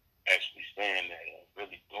leaders actually saying that and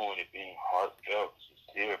really doing it, being heartfelt,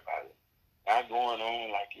 sincere about it. Not going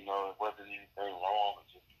on like, you know, it wasn't anything wrong,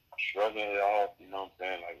 just shrugging it off, you know what I'm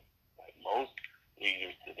saying? Like most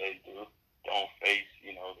leaders today don't face,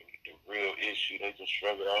 you know, the real issue. They just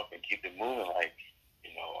shrug it off and keep it moving. Like,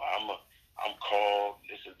 you know, I'm called,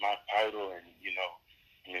 this is my title, and, you know,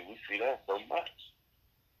 I mean, we see that so much,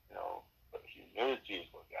 you know, but humility is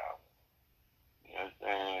what God wants. You know what I'm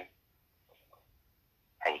saying?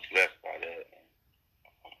 I was blessed by that. And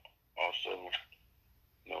also,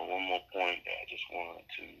 you know, one more point that I just wanted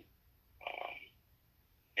to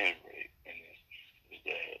iterate in this is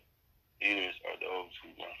that leaders are those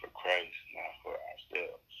who run for Christ, not for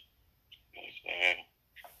ourselves. You understand?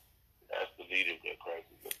 That's the leader that Christ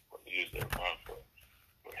is looking for. Leaders that run for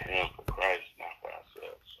Him, for Christ, not for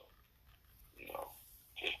ourselves. So, you know,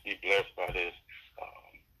 just be blessed by this.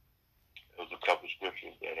 There was a couple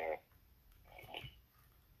scriptures that a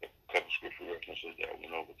couple scripture references that I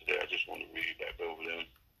went over today. I just want to read back over them.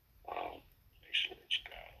 Make sure that you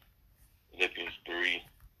got it. Philippians 3.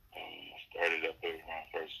 I started up there around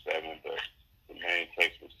verse 7, but the main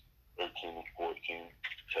text was 13 and 14,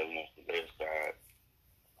 telling us to lay aside.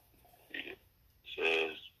 Read it. It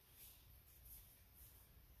says,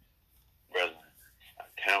 brethren, I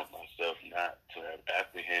count myself not to have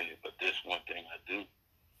apprehended, but this one thing I do,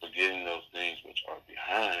 forgetting those things which are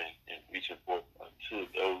behind and reaching forth unto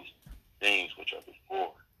those things which are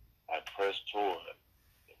before. I press toward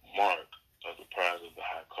the mark of the prize of the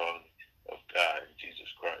high calling of God in Jesus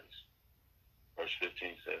Christ. Verse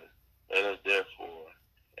 15 says, let us therefore,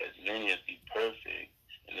 as many as be perfect,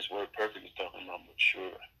 and this word perfect is talking about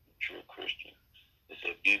mature Christians. It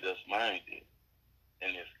said, be thus minded,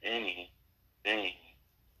 and if anything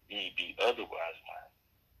ye be otherwise minded,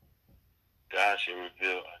 God shall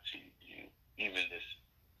reveal unto you even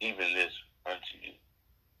this unto you.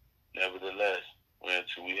 Nevertheless,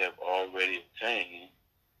 whereunto we have already attained,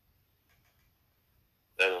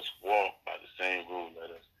 let us walk by the same rule.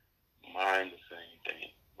 Let us mind the same thing.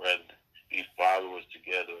 Brethren, be followers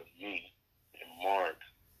together of me, and mark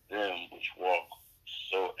them which walk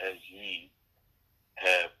so as ye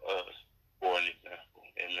have us for an example.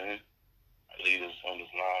 Amen. Our leaders on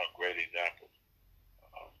this line are great examples.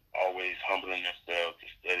 Always humbling themselves to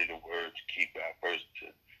study the word, to keep God first,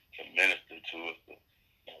 to minister to us, the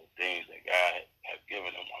things that God has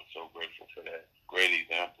given them. I'm so grateful for that. Great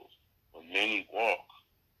examples. But many walk,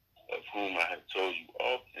 of whom I have told you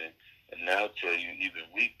often, and now tell you even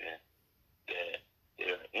weeping, that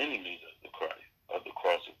they are enemies of the Christ, of the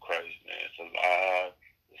cross of Christ, man. There's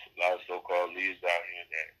a lot of so-called leaders out here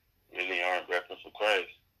that really aren't repping for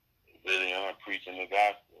Christ. They really aren't preaching the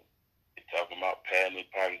gospel. They're talking about patting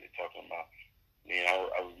their pockets. They're talking about,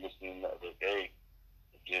 I was listening the other day,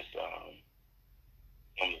 just some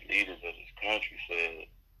of the leaders of this country said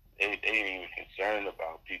they ain't even concerned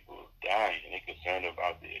about people dying. They're concerned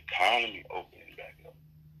about the economy opening back up.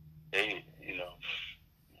 They,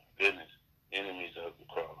 goodness, enemies of the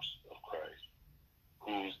cross of Christ,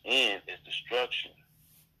 whose end is destruction,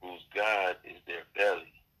 whose God is their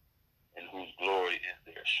belly, and whose glory is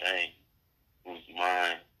their shame, who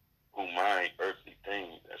mind earthly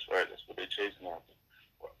things. That's right, that's what they're chasing after.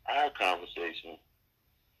 Well, our conversation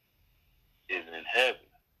is in heaven,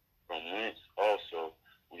 from whence also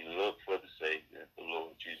we look for the Savior, the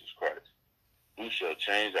Lord Jesus Christ, who shall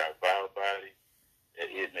change our vile body, that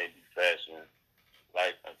it may be fashioned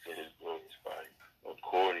like unto his glorious body,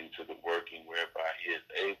 according to the working whereby he is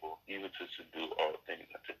able even to subdue all things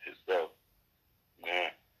unto himself.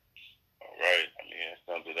 Man, all right. That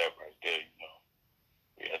sums it up right there,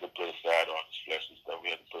 We have to put aside all this fleshly stuff.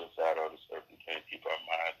 We have to put aside all this earthly thing, keep our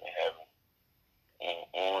minds in heaven,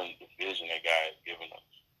 on the vision that God has given us,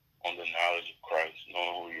 on the knowledge of Christ,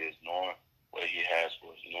 knowing who he is, knowing what he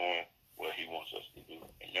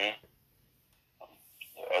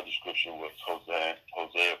scripture was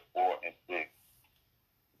Hosea 4 and 6.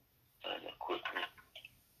 And quickly,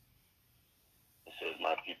 it says,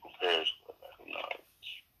 "My people perish for lack of knowledge."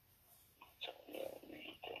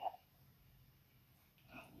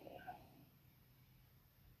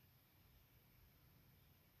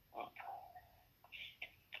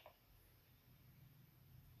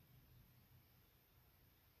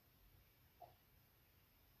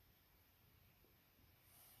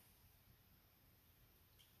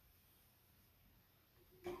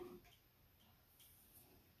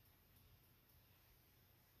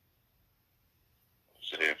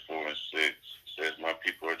 Hosea 4 and 6 says, "My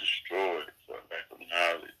people are destroyed for lack of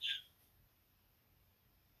knowledge.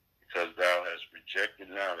 Because thou hast rejected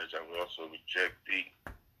knowledge, I will also reject thee.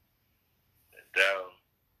 That thou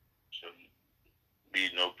shalt be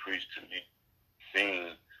no priest to me.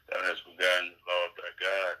 Seeing thou hast forgotten the law of thy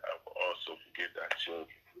God, I will also forget thy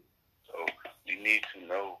children." So we need to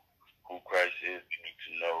know who Christ is. We need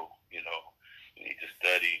to know, we need to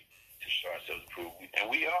study to show ourselves approved. And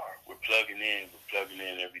we are. We're plugging in. We're plugging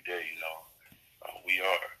in every day, we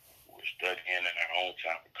are. We're studying in our own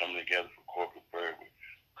time. We're coming together for corporate prayer.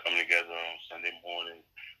 We're coming together on Sunday morning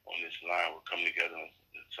on this line. We're coming together on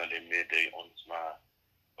Sunday midday on this line.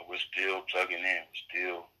 But we're still plugging in. We're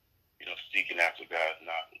still, seeking after God's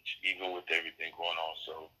knowledge, even with everything going on.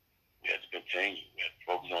 So we have to continue. We have to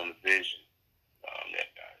focus on the vision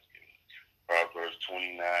that God's given. Proverbs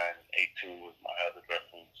 29 and 18 was my other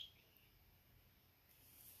reference.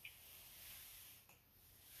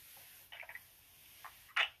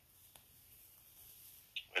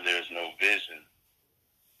 Where there is no vision,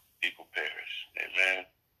 people perish. Amen.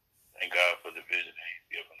 Thank God for the vision that He's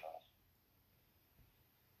given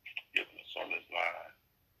us on this line.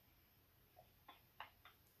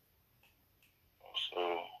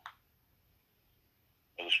 Also,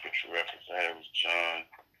 another scripture reference I had was John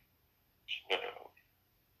 12.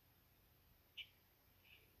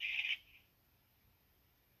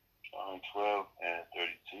 John 12 and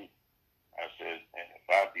 32. I says, "And if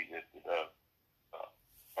I be lifted up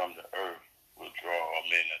from the earth, will draw all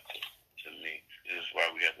men to me." This is why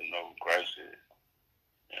we have to know who Christ is.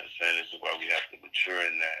 You know what I'm saying? This is why we have to mature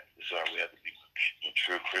in that. This is why we have to be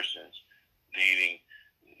mature Christians,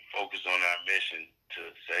 focus on our mission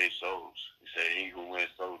to save souls. We say, "He who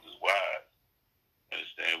wins souls is wise."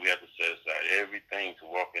 Understand? We have to set aside everything to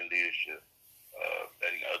walk in leadership,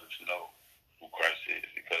 letting others know who Christ is,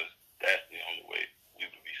 because that's the only way we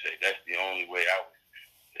would be saved. That's the only way I would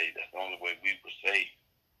say. That's the only way we were saved.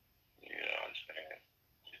 You know what I'm saying?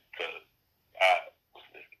 Because God was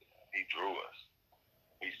listening. He drew us.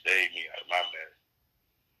 He saved me out of my mess.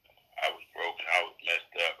 I was broken. I was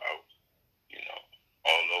messed up. I was,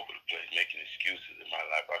 all over the place, making excuses in my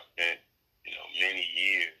life. I spent, many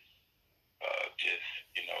years just,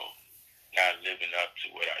 not living up to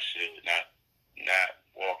what I should, not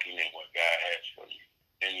walking in what God has for me.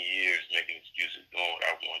 Many years making excuses, doing what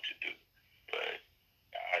I wanted to do. But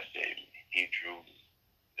I say He drew me.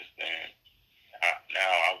 Understand?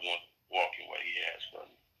 Now I want to walk in what He has for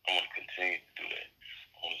me. I want to continue to do that.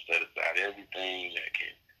 I want to set aside everything that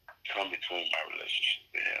can come between my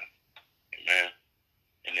relationship with Him. Amen.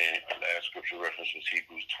 And then our last scripture reference was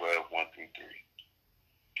Hebrews 12, 1-3.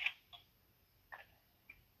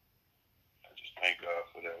 I just thank God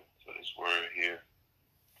for this word here.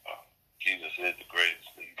 Jesus is the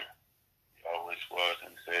greatest leader. He always was,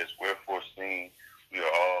 and it says, "Wherefore, seeing we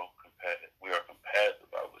are compassed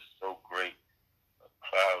about with so great a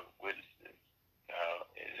cloud of witnesses." Now,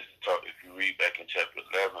 if you read back in chapter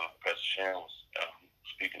 11, Pastor Sharon was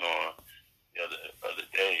speaking on the other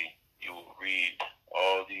day, you will read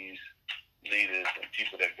all these leaders and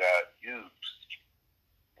people that God used.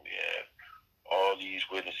 We have all these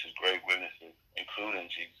witnesses, great witnesses, including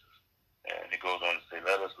Jesus. And it goes on to say,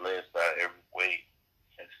 "Let us lay aside every weight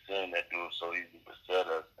and sin that doeth so easily beset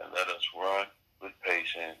us, and let us run with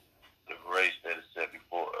patience the race that is set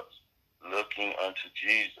before us, looking unto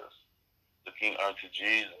Jesus, the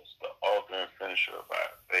author and finisher of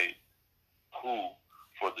our faith, who,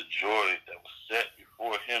 for the joy that was set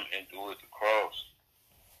before Him, endured the cross."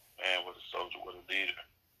 Man, what a soldier, what a leader.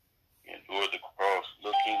 He endured the cross,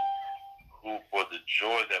 who for the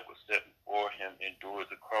joy that was set before Him endured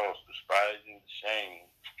the cross, despising the shame,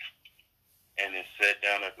 and is set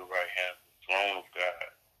down at the right hand of the throne of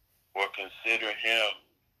God. For consider Him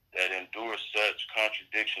that endures such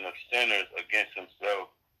contradiction of sinners against Himself,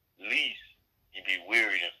 lest ye be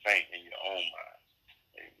wearied and faint in your own minds.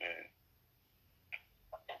 Amen.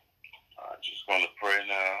 I just want to pray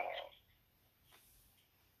now.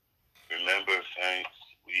 Remember,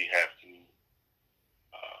 saints, we have to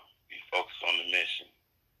be focused on the mission.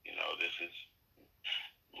 This is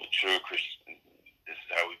mature Christians. This is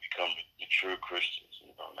how we become mature Christians.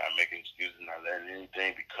 Not making excuses, not letting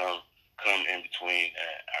anything come in between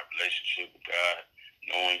our relationship with God,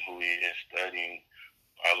 knowing who He is, studying,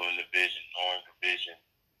 following the vision, knowing the vision,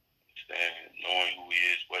 knowing who He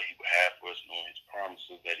is, what He would have for us, knowing His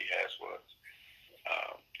promises that He has for us.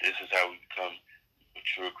 This is how we become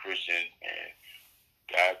mature Christians, and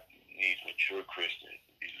God needs mature Christians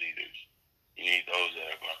to be leaders. He needs those that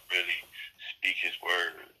are going to really speak His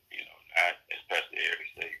word, not, as Pastor Eric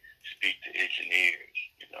say, speak to itching ears,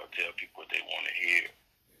 tell people what they want to hear.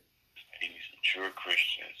 He needs mature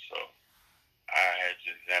Christians. So I had to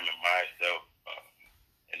examine myself,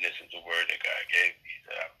 and this is the word that God gave me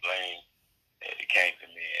that I blamed. It came to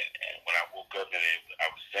me, and when I woke up and I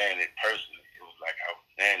was saying it personally, it was like I was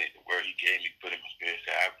saying it. The word He gave me put in my spirit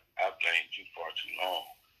said, I blamed you far too long.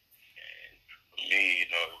 And for me,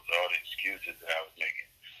 it was all the excuses that I was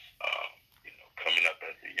making, coming up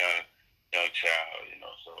as a young child,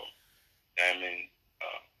 so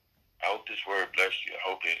I hope this word bless you. I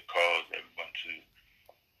hope it calls everyone to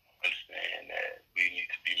understand that we need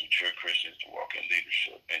to be mature Christians to walk in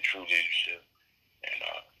leadership and true leadership. And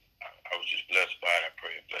I was just blessed by it. I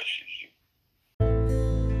pray it blesses you.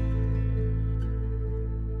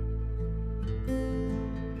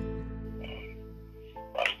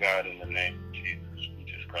 Father God, in the name of Jesus, we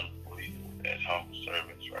just come before you as humble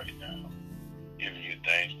servants right now, giving you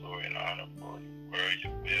thanks, glory, and honor for your word,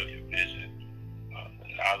 your will, your vision,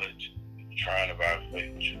 the knowledge, the trying of our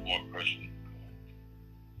faith, which is more personal.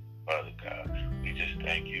 Father God, we just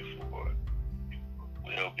thank you for your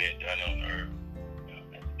will being done on earth as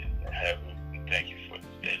it is in heaven. We thank you for the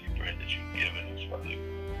daily bread that you've given us, Father.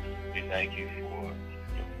 We thank you for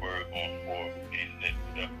your word going forward, being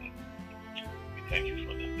lifted up. We thank you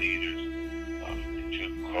for the leaders that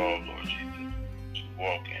you've called, Lord Jesus, to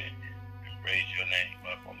walk in and raise your name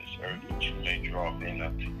up on this earth, that you may draw men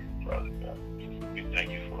up to you, Father God. We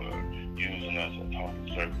thank you for using us as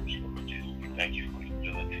humble servants, Lord Jesus. We thank you for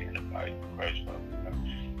humility in the body of Christ, Father God.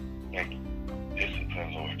 Thank you for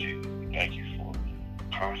discipline, Lord Jesus. We thank you for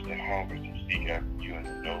constant hunger to seek after you and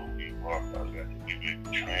to know who you are, Father God, that we may be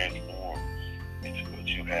transformed into what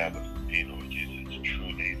you have us to be, Lord Jesus, as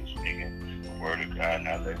true leaders, speaking the word of God,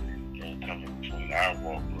 not letting anything come in between our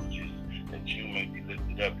walk, Lord Jesus, that you may be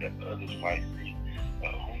lifted up, that others might see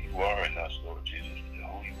who you are in us, Lord Jesus, and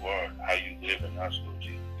who you are, how you live in us, Lord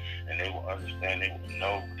Jesus. And they will understand, they will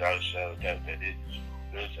know without a shadow of doubt that it is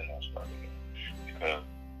who lives in us, Father God, because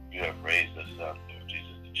you have raised us up, Lord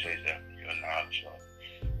Jesus, to chase after your knowledge, Lord.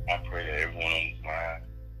 I pray that everyone on this line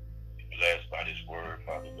be blessed by this word,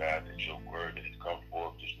 Father God, that your word that has come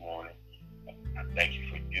forth this morning. I thank you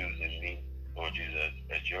for using me, Lord Jesus,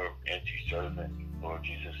 as your empty servant, Lord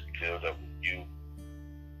Jesus, filled up with you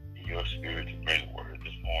and your spirit to bring the word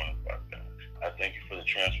this morning, Father God. I thank you for the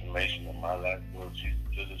transformation of my life, Lord Jesus,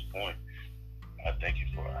 to this point. I thank you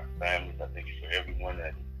for our families. I thank you for everyone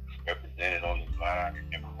that is represented on this line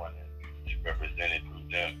and everyone that is represented through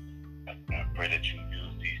them. I pray that you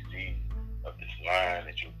use these seeds of this line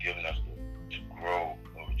that you've given us to grow,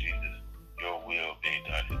 Lord Jesus, your will being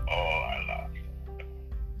done in all our lives.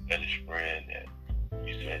 Let it spread that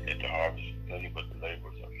you said that the harvest is plenty, but the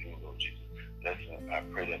laborers are few, Lord Jesus. I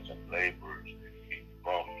pray that some laborers be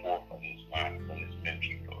brought forth on this line, from this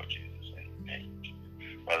ministry, Lord Jesus. And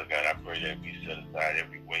Father God, I pray that we set aside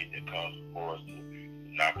every weight that comes before us to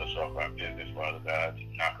knock us off our business, Father God, to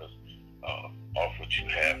knock us off what you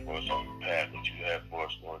have for us, off the path that you have for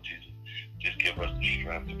us, Lord Jesus. Just give us the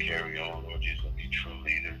strength to carry on, Lord Jesus, and be true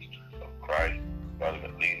leaders of Christ, Father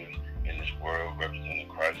God, leaders in this world representing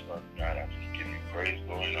Christ, Father God. I just give you praise,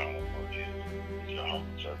 glory, and honor, Lord Jesus. It's your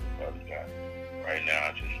humble servant, Father God. Right now,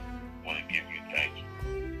 I just want to give you thanks.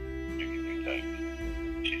 Give you thanks.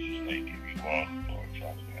 In Jesus' name, give you all the glory,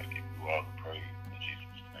 Father God. Give you all the praise in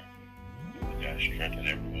Jesus' name. God, strengthen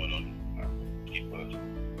everyone on this line. Keep us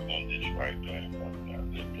on this right path, Father God.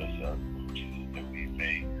 Lift us up, Lord Jesus, that we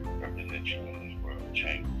may represent you in this world,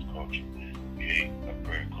 change this culture.